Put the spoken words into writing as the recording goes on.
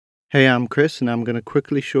Hey, I'm Chris and I'm going to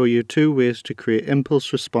quickly show you two ways to create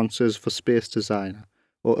impulse responses for Space Designer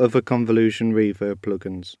or other convolution reverb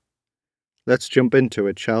plugins. Let's jump into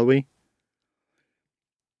it, shall we?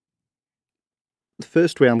 The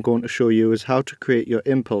first way I'm going to show you is how to create your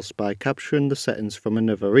impulse by capturing the settings from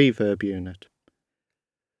another reverb unit.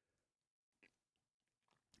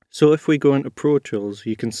 So if we go into Pro Tools,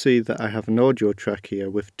 you can see that I have an audio track here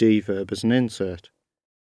with reverb as an insert.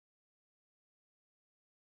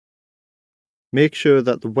 Make sure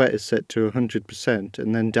that the wet is set to 100%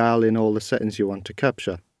 and then dial in all the settings you want to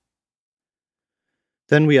capture.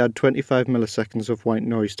 Then we add 25 milliseconds of white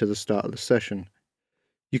noise to the start of the session.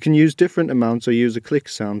 You can use different amounts or use a click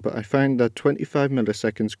sound, but I find that 25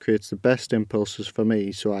 milliseconds creates the best impulses for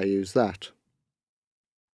me, so I use that.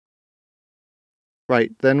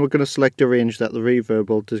 Right, then we're going to select a range that the reverb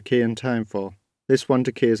will decay in time for. This one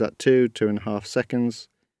decays at 2.5 seconds,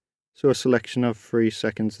 so a selection of 3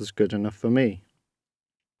 seconds is good enough for me.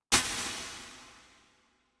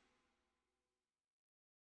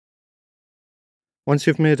 Once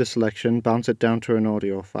you've made a selection, bounce it down to an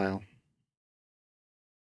audio file.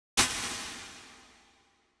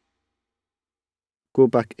 Go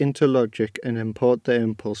back into Logic and import the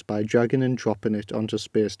impulse by dragging and dropping it onto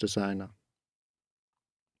Space Designer.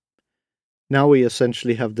 Now we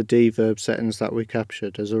essentially have the reverb settings that we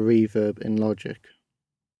captured as a reverb in Logic.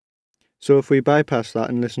 So if we bypass that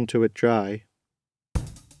and listen to it dry,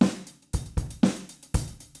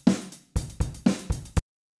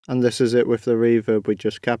 and this is it with the reverb we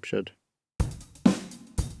just captured.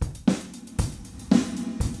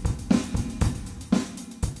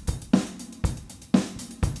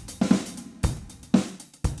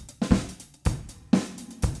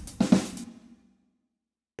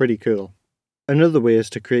 Pretty cool. Another way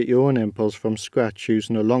is to create your own impulse from scratch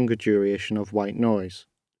using a longer duration of white noise.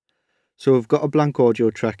 So we've got a blank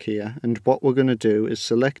audio track here, and what we're going to do is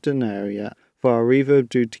select an area for our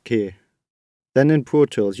reverb to decay. Then in Pro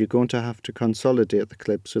Tools you're going to have to consolidate the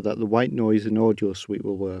clip so that the white noise in Audio Suite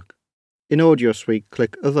will work. In Audio Suite,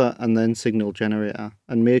 click Other and then Signal Generator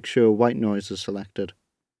and make sure white noise is selected.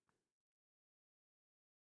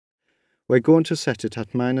 We're going to set it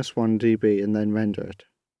at -1 dB and then render it.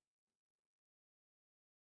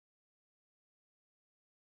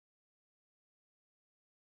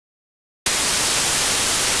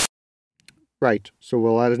 Right, so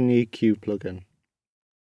we'll add an EQ plugin.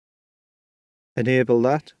 Enable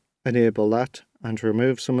that, and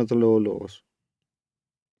remove some of the low lows.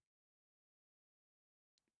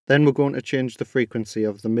 Then we're going to change the frequency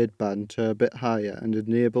of the midband to a bit higher and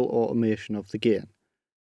enable automation of the gain.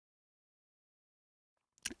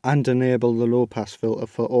 And enable the low pass filter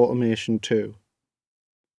for automation too.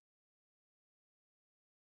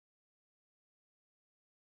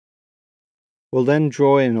 We'll then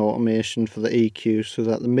draw in automation for the EQ so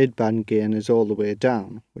that the midband gain is all the way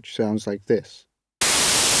down, which sounds like this.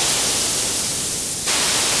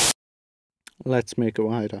 Let's make it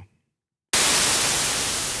wider.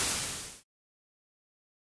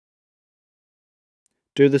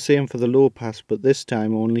 Do the same for the low pass, but this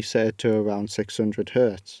time only set it to around 600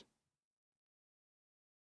 Hz.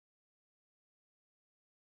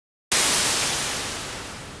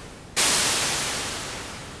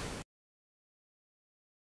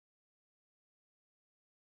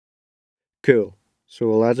 Cool, so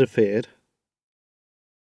we'll add a fade.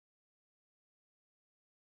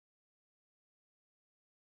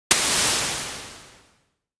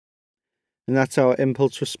 And that's our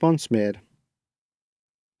impulse response made.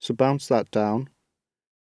 So bounce that down.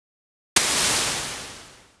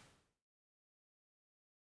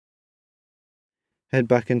 Head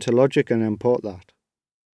back into Logic and import that.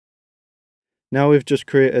 Now we've just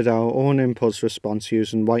created our own impulse response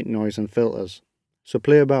using white noise and filters. So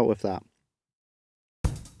play about with that.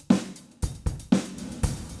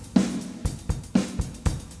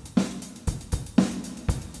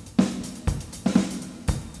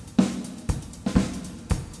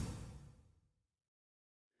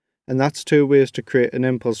 And that's two ways to create an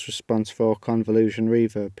impulse response for a convolution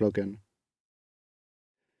reverb plugin.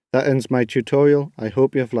 That ends my tutorial. I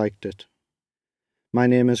hope you've liked it. My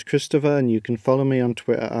name is Christopher and you can follow me on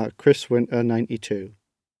Twitter at chriswinter92.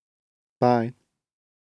 Bye.